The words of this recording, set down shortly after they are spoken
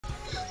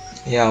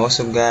Yeah, what's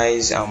up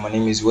guys? My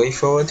name is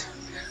Wayford,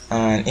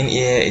 and in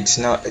here it's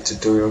not a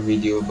tutorial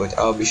video, but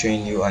I'll be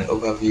showing you an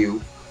overview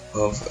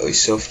of a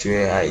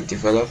software I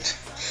developed.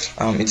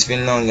 It's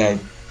been long I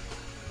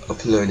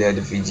uploaded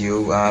the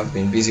video. I've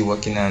been busy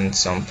working on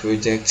some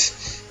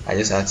projects. I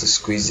just had to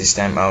squeeze this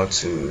time out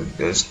to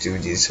just do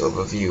this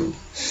overview.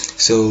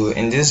 So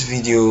in this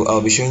video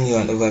I'll be showing you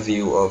an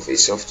overview of a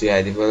software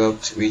I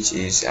developed, which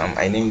is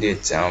I named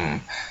it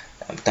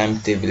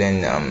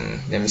timetabling,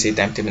 let me say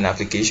timetabling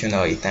application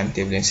or a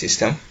timetabling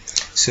system.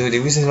 So the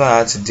reason why I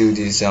had to do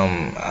this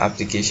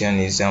application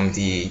is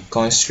the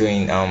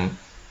constraint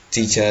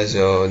teachers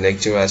or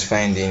lecturers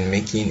find in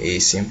making a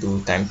simple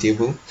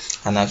timetable.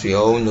 And as we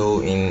all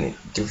know, in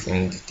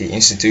the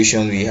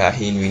institution we are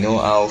in, we know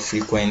how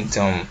frequent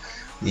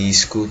the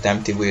school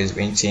timetable is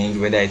being changed,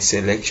 whether it's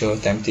a lecture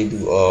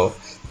timetable or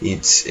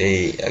it's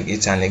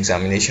an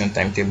examination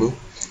timetable.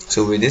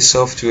 So with this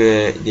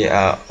software there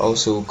are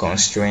also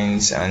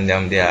constraints, and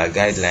there are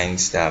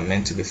guidelines that are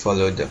meant to be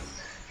followed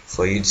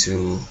for you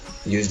to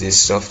use this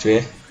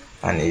software,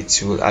 and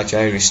it will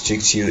actually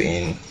restrict you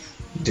in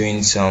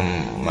doing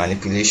some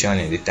manipulation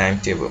in the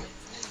timetable.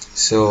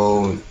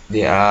 So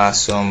there are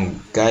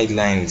some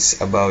guidelines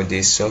about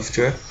this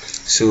software.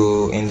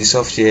 So in the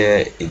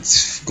software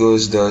it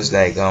does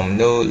like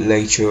no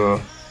lecturer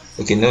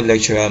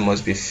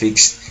must be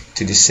fixed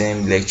to the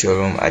same lecture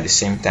room at the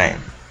same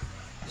time.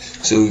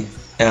 So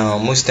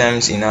most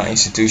times in our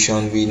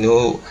institution we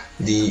know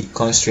the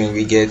constraint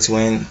we get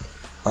when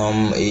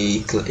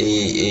a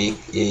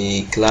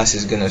class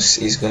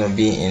is gonna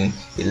be in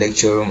a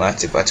lecture room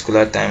at a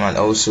particular time, and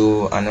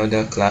also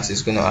another class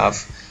is gonna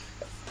have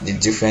the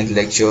different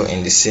lecture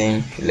in the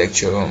same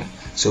lecture room.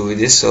 So with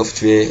this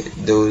software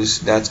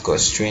that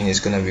constraint is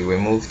gonna be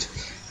removed.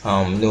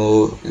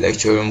 No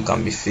lecture room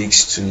can be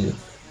fixed to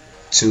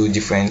two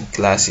different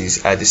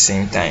classes at the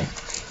same time,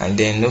 and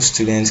then no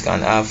students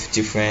can have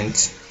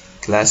different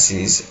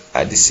classes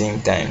at the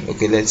same time.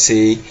 Okay, let's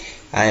say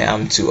I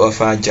am to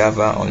offer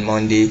Java on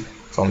Monday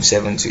from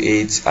 7 to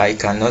 8. I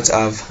cannot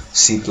have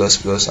C++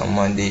 on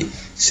Monday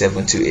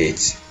 7 to 8.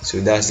 So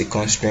that's the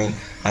constraint.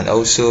 And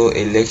also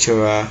a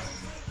lecture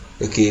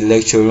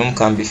room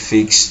can be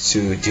fixed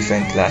to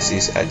different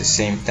classes at the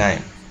same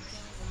time.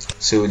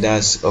 So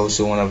that's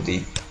also one of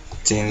the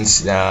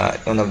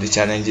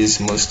challenges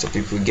most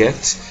people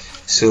get.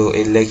 So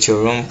a lecture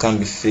room can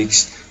be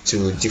fixed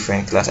to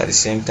different class at the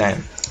same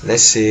time.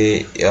 Let's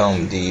say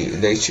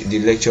the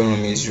lecture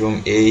room is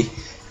room A,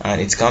 and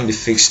it can be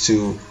fixed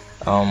to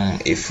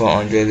a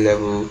 400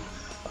 level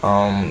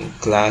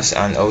class,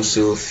 and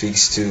also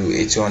fixed to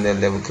a 200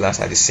 level class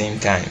at the same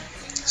time.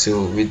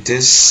 So with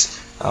this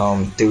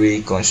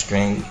three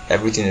constraints,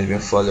 everything has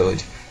been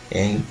followed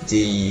in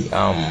the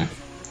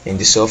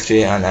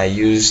software, and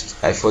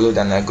I followed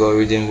an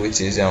algorithm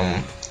which is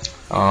the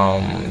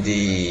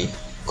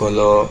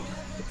color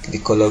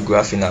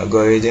graphing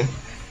algorithm,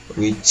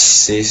 which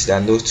says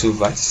that no two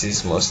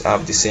vertices must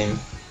have the same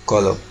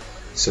color.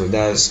 So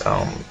that's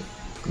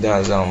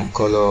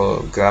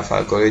color graph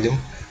algorithm.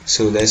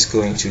 So let's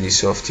go into the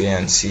software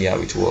and see how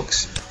it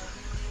works.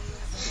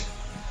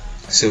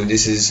 So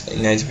this is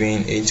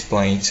NetBeans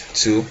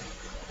 8.2.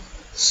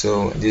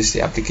 so this is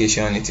the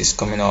application. It is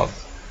coming up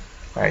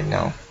right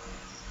now.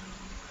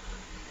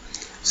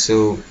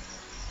 So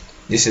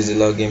this is the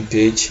login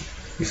page.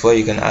 Before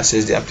you can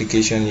access the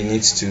application, you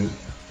need to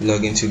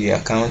log into the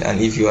account,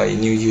 and if you are a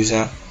new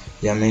user,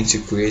 you are meant to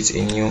create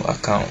a new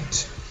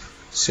account.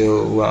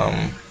 So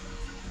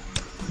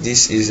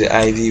this is the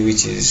ID,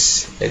 which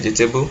is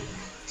editable.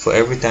 For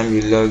every time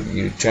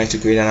you try to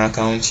create an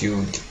account,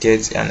 you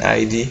get an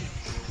ID.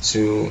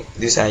 So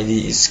this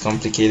ID is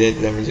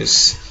complicated. Let me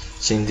just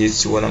change it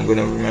to what I'm going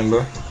to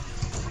remember.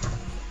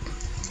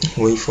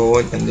 Way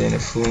forward, and then a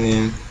full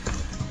name.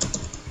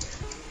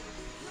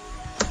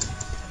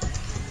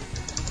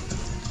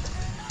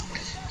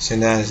 So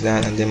that's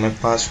that, and then my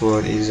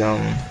password is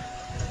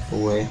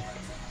away.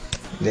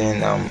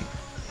 Then I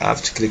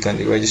have to click on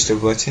the register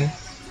button.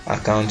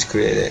 Account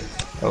created.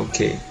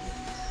 Okay,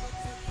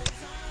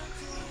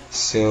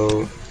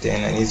 so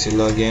then I need to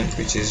log in,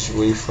 which is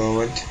way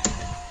forward,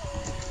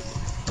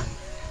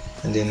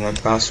 and then my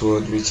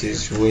password, which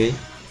is way,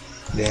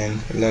 then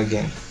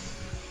login.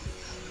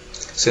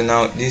 So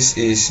now this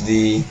is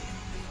the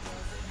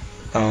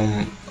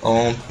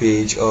home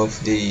page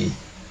of the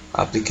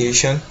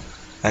application,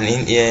 and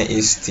in here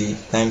is the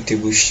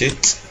timetable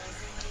sheet.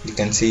 You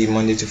can see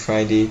Monday to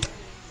Friday,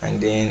 and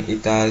then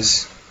it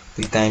has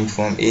the time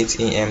from 8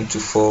 a.m. to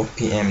 4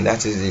 p.m.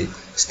 That is the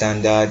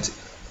standard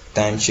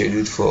time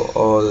scheduled for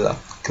all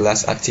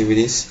class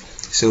activities.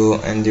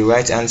 So on the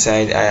right hand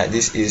side,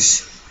 this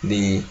is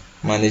the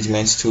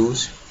management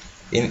tools.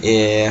 In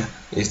here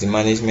is the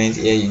management.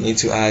 Here you need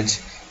to add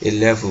a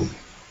level.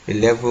 A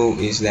level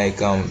is like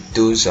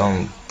those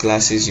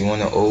classes you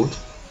want to hold.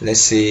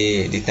 Let's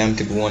say the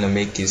timetable you want to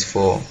make is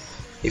for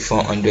a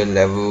 400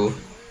 level,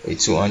 a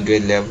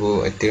 200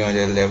 level, a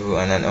 300 level,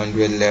 and an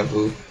 100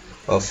 level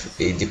of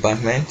a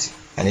department.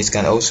 And it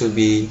can also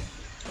be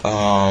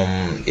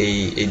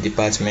a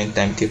department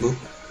timetable.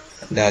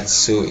 that,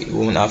 so we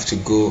won't have to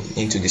go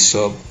into the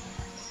sub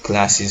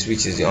classes,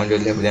 which is the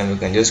 100 level. Then we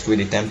can just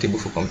create a timetable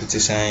for computer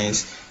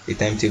science, a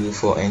timetable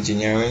for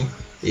engineering,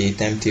 a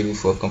timetable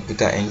for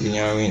computer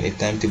engineering, a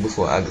timetable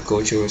for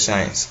agricultural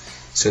science.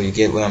 So you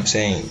get what I'm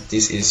saying.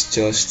 This is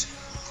just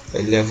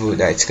a level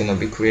that it's gonna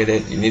be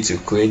created. You need to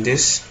create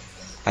this,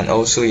 and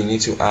also you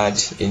need to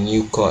add a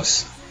new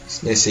course.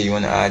 Let's say you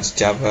want to add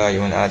Java, you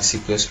want to add C++,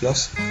 you want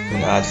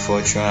to add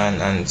Fortran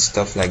and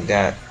stuff like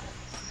that.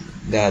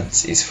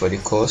 That is for the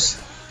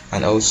course.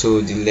 And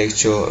also the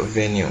lecture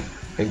venue.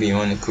 Maybe you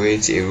want to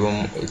create a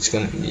room. It's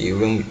going to be a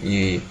room,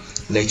 the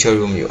lecture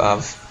room you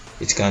have.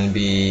 It can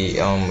be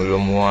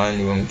room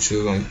 1, room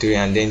 2, room 3,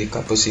 and then the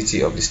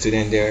capacity of the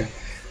student there,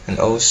 and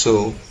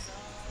also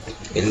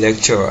a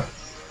lecturer,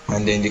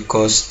 and then the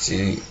cost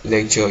the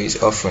lecture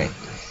is offering.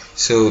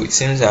 So it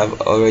seems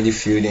I've already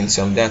filled in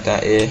some data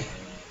here.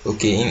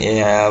 Okay, in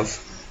here I have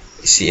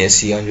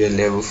CSE 100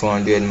 level,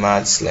 400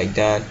 maths, like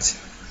that.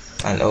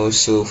 And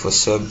also for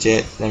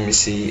subject, let me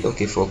see.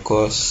 Okay, for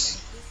course,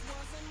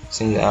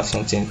 since I have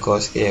something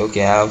course here,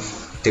 okay, I have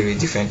 3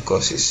 different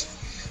courses.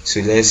 So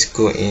let's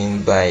go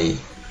in by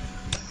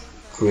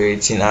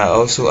creating. I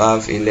also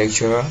have a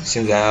lecturer,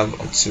 since I have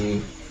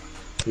 2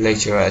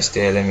 lecturers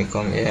there. Let me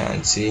come here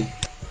and see.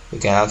 We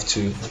can have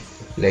 2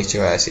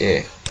 lecturers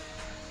here.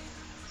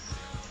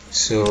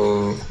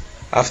 So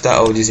after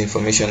all this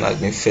information has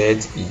been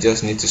fed, you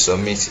just need to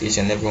submit each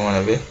and every one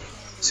of it.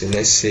 So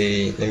let's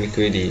say, let me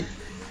create a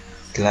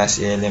class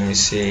here. Let me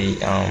say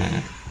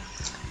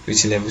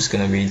which level is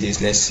gonna be this.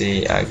 Let's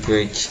say I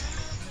break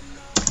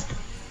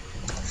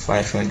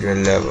 500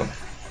 level.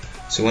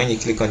 So when you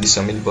click on the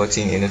submit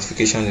button, a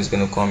notification is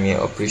gonna come here,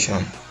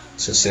 operation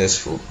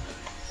successful.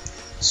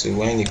 So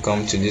when you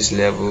come to this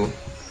level,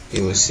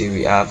 you will see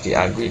we have the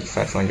agreed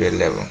 500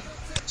 level.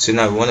 So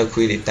now we want to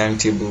create a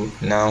timetable.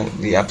 Now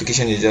the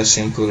application is just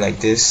simple like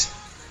this.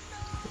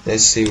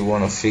 Let's say we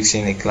want to fix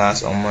in a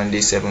class on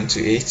Monday 7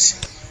 to 8.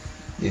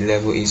 The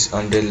level is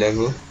 100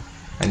 level,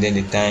 and then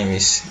the time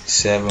is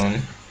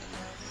 7,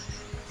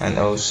 and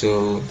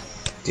also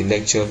the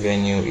lecture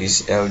venue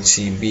is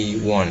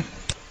LTB1,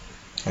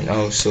 and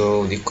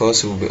also the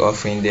course we'll be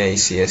offering there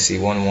is CSE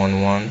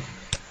 111,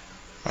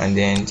 and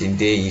then the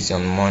day is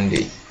on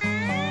Monday.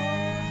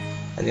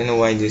 I don't know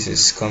why this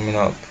is coming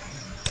up.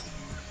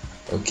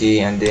 Okay,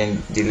 and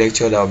then the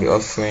lecture that I'll be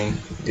offering,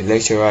 the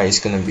lecturer is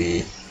gonna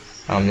be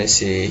let's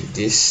say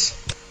this.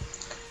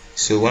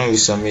 So when we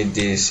submit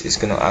this, it's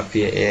gonna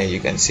appear here. You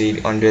can see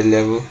the 100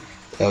 level,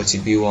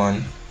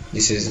 LTB1.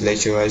 This is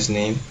lecturer's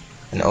name,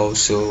 and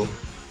also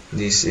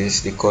this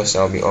is the course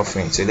I'll be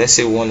offering. So let's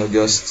say we want to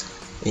just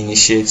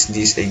initiate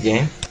this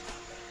again.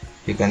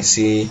 You can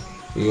see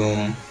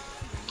room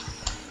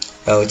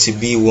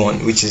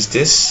LTB1, which is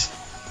this,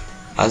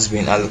 has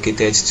been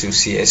allocated to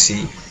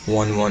CSE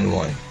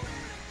 111.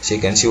 So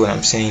you can see what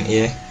I'm saying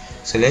here.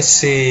 So let's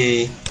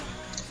say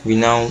we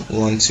now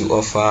want to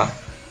offer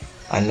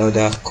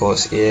another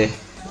course here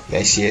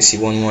by CSE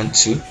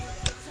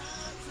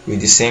 112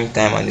 with the same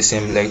time and the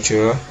same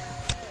lecturer.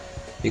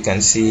 You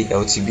can see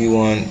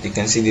LTB1, you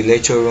can see the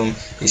lecture room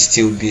is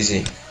still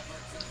busy.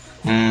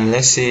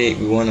 Let's say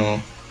we want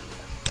to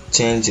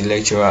change the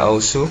lecturer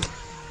also.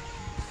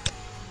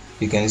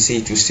 You can see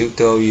it will still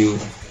tell you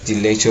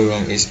the lecture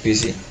room is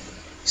busy.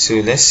 So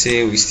let's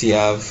say we still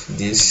have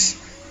this,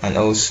 and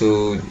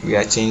also we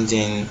are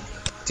changing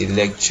the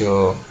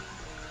lecture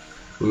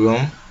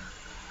room.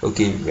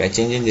 Okay, we are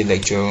changing the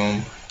lecture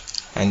room,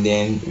 and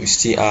then we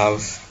still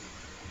have,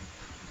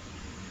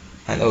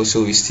 and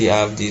also we still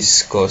have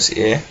this course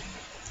here.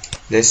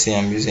 Let's say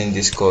I'm using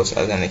this course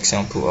as an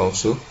example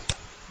also.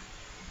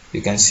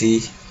 You can see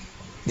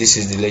this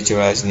is the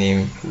lecturer's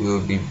name, will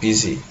be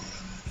busy.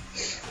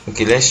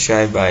 Okay, let's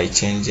try by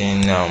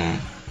changing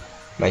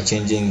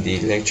the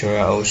lecturer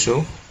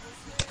also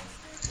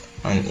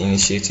and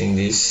initiating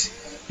this.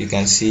 You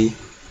can see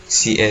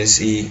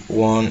CSE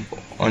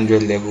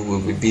 100 level will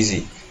be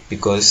busy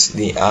because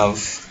they have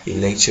a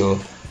lecture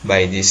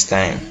by this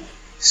time.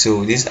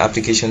 So this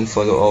application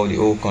follow all the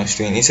old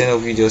constraints. Instead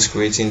of you just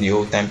creating the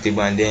old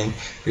timetable and then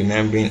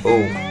remembering,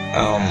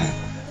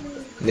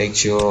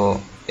 lecture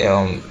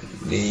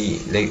the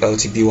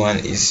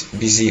LTB1 is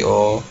busy,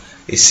 or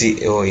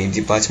a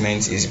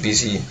department is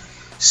busy.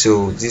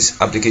 So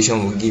this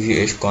application will give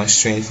you a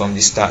constraint from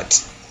the start.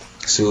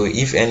 So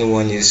if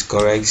anyone is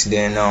correct,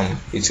 then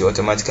it will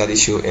automatically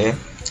show here.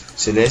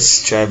 So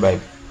let's try by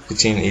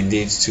putting a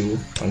date to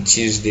on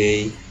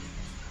Tuesday,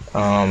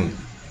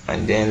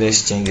 and then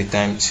let's change the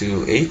time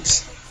to 8.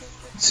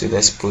 So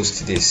let's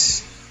post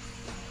this.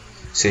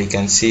 So you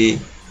can see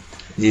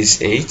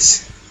this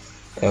 8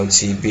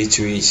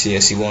 LTB3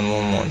 CSE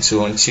 111.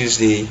 So on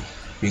Tuesday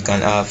we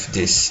can have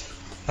this,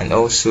 and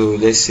also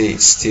let's say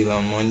it's still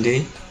on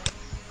Monday.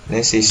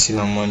 Let's say it's still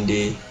on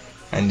Monday,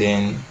 and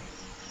then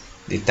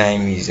the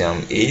time is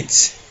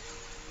 8.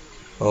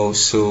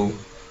 Also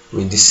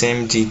with the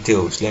same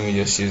details, let me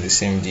just use the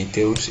same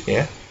details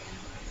here.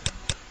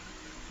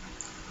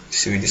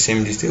 So with the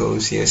same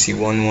details here, see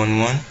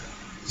 111,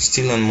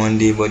 still on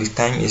Monday, but the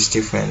time is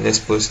different. Let's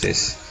post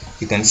this.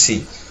 you can see.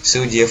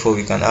 So therefore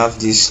we can have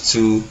these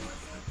two,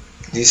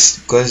 this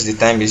because the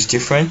time is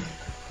different.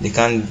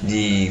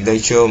 The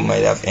lecture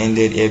might have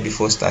ended here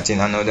before starting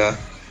another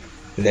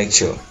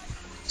lecture.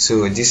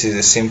 So this is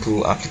a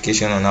simple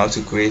application on how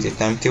to create a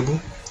timetable.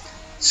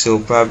 So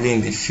probably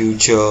in the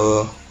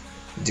future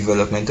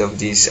development of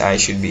this, I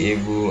should be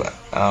able,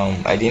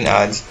 I didn't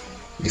add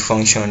the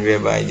function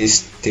whereby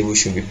this table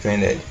should be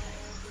printed,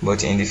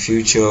 but in the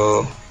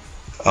future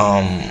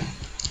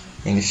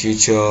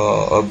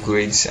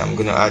upgrades, I'm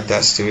gonna add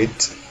that to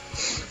it.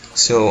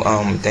 So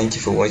thank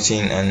you for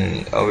watching,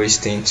 and always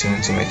stay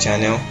tuned to my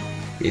channel.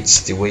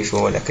 It's the Way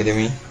Forward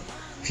Academy.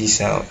 Peace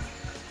out.